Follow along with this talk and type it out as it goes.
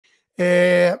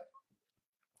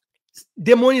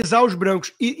demonizar os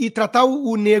brancos e tratar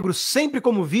o negro sempre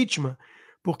como vítima,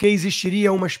 porque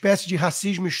existiria uma espécie de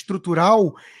racismo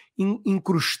estrutural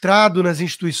incrustado nas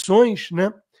instituições,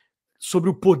 né, sobre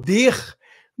o poder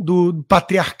do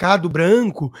patriarcado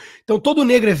branco. Então todo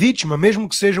negro é vítima, mesmo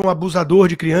que seja um abusador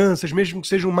de crianças, mesmo que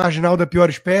seja um marginal da pior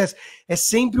espécie, é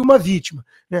sempre uma vítima,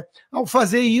 né? Ao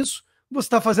fazer isso, você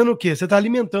está fazendo o quê? Você está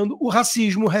alimentando o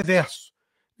racismo reverso,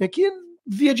 né, que,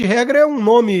 via de regra, é um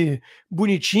nome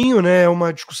bonitinho, né, é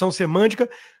uma discussão semântica,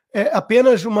 é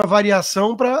apenas uma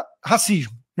variação para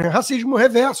racismo, né? Racismo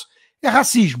reverso é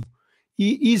racismo.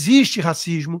 E existe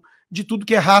racismo de tudo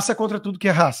que é raça contra tudo que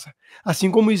é raça. Assim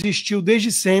como existiu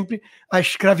desde sempre a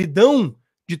escravidão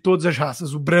de todas as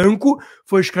raças. O branco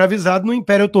foi escravizado no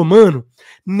Império Otomano.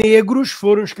 Negros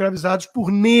foram escravizados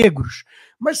por negros.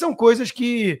 Mas são coisas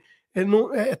que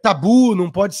é tabu,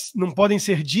 não podem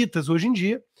ser ditas hoje em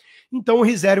dia. Então o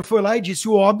Risério foi lá e disse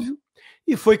o óbvio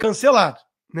e foi cancelado,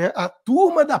 né? A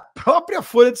turma da própria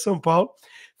Folha de São Paulo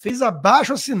fez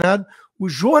abaixo-assinado,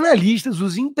 os jornalistas,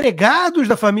 os empregados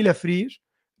da família Frias,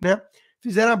 né,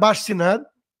 fizeram abaixo-assinado,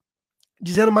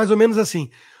 dizendo mais ou menos assim: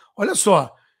 olha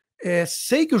só,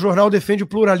 sei que o jornal defende o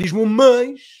pluralismo,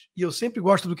 mas, e eu sempre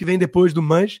gosto do que vem depois do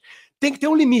mas, tem que ter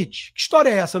um limite. Que história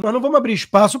é essa? Nós não vamos abrir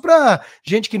espaço para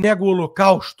gente que nega o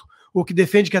Holocausto ou que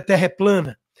defende que a Terra é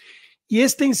plana. E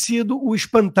esse tem sido o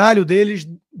espantalho deles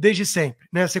desde sempre,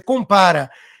 né? Você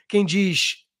compara quem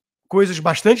diz coisas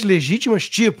bastante legítimas,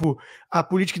 tipo a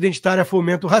política identitária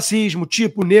fomenta o racismo,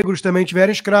 tipo negros também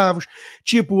tiveram escravos,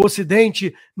 tipo o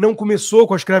Ocidente não começou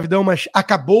com a escravidão, mas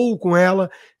acabou com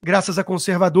ela, graças a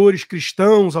conservadores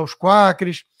cristãos, aos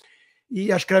quáqueres,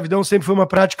 e a escravidão sempre foi uma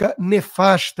prática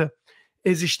nefasta,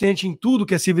 existente em tudo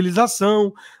que é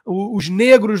civilização. Os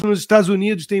negros nos Estados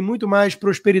Unidos têm muito mais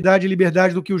prosperidade e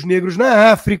liberdade do que os negros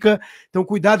na África, então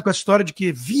cuidado com essa história de que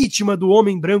é vítima do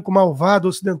homem branco malvado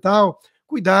ocidental.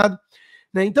 Cuidado,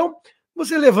 né? Então,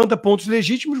 você levanta pontos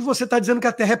legítimos, você está dizendo que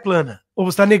a Terra é plana, ou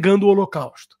você está negando o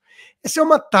Holocausto. Essa é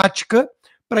uma tática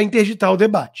para interditar o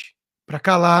debate, para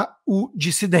calar o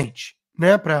dissidente,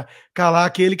 né? Para calar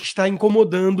aquele que está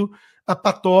incomodando a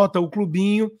patota, o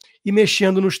clubinho, e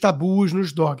mexendo nos tabus,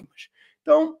 nos dogmas.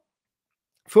 Então,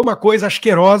 foi uma coisa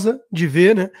asquerosa de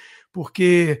ver, né?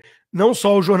 Porque não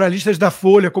só os jornalistas da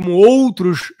Folha, como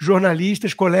outros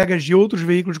jornalistas, colegas de outros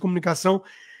veículos de comunicação,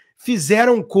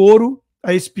 fizeram coro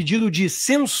a esse pedido de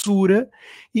censura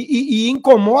e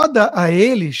incomoda a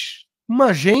eles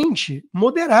uma gente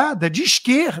moderada, de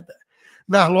esquerda.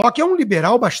 Narlock é um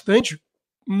liberal bastante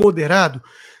moderado.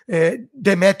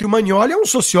 Demétrio Magnoli é um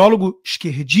sociólogo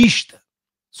esquerdista,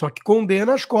 só que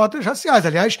condena as cotas raciais.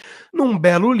 Aliás, num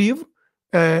belo livro,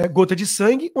 Gota de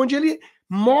Sangue, onde ele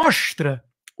mostra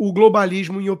o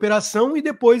globalismo em operação e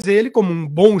depois ele, como um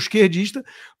bom esquerdista,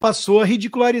 passou a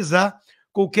ridicularizar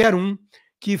qualquer um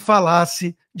que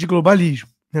falasse de globalismo,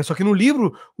 né? Só que no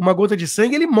livro Uma Gota de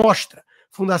Sangue ele mostra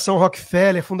Fundação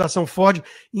Rockefeller, Fundação Ford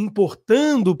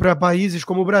importando para países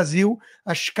como o Brasil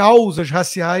as causas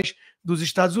raciais dos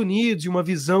Estados Unidos e uma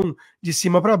visão de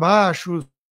cima para baixo,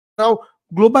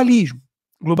 globalismo.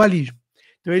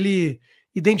 Então ele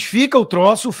identifica o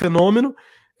troço, o fenômeno,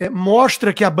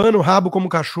 mostra que abana o rabo como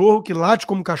cachorro, que late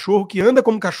como cachorro, que anda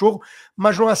como cachorro,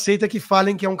 mas não aceita que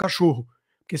falem que é um cachorro.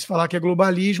 Porque se falar que é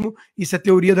globalismo, isso é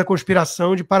teoria da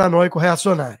conspiração de paranoico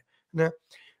reacionário, né?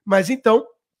 Mas então,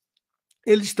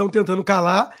 eles estão tentando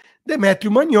calar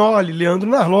Demétrio Magnoli, Leandro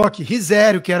Narlock,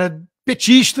 Risério, que era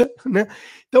petista, né?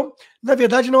 Então, na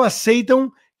verdade, não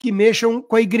aceitam que mexam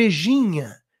com a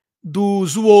igrejinha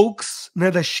dos wokes,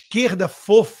 né, da esquerda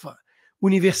fofa,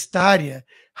 universitária,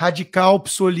 radical,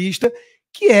 psolista,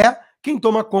 que é quem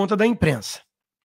toma conta da imprensa.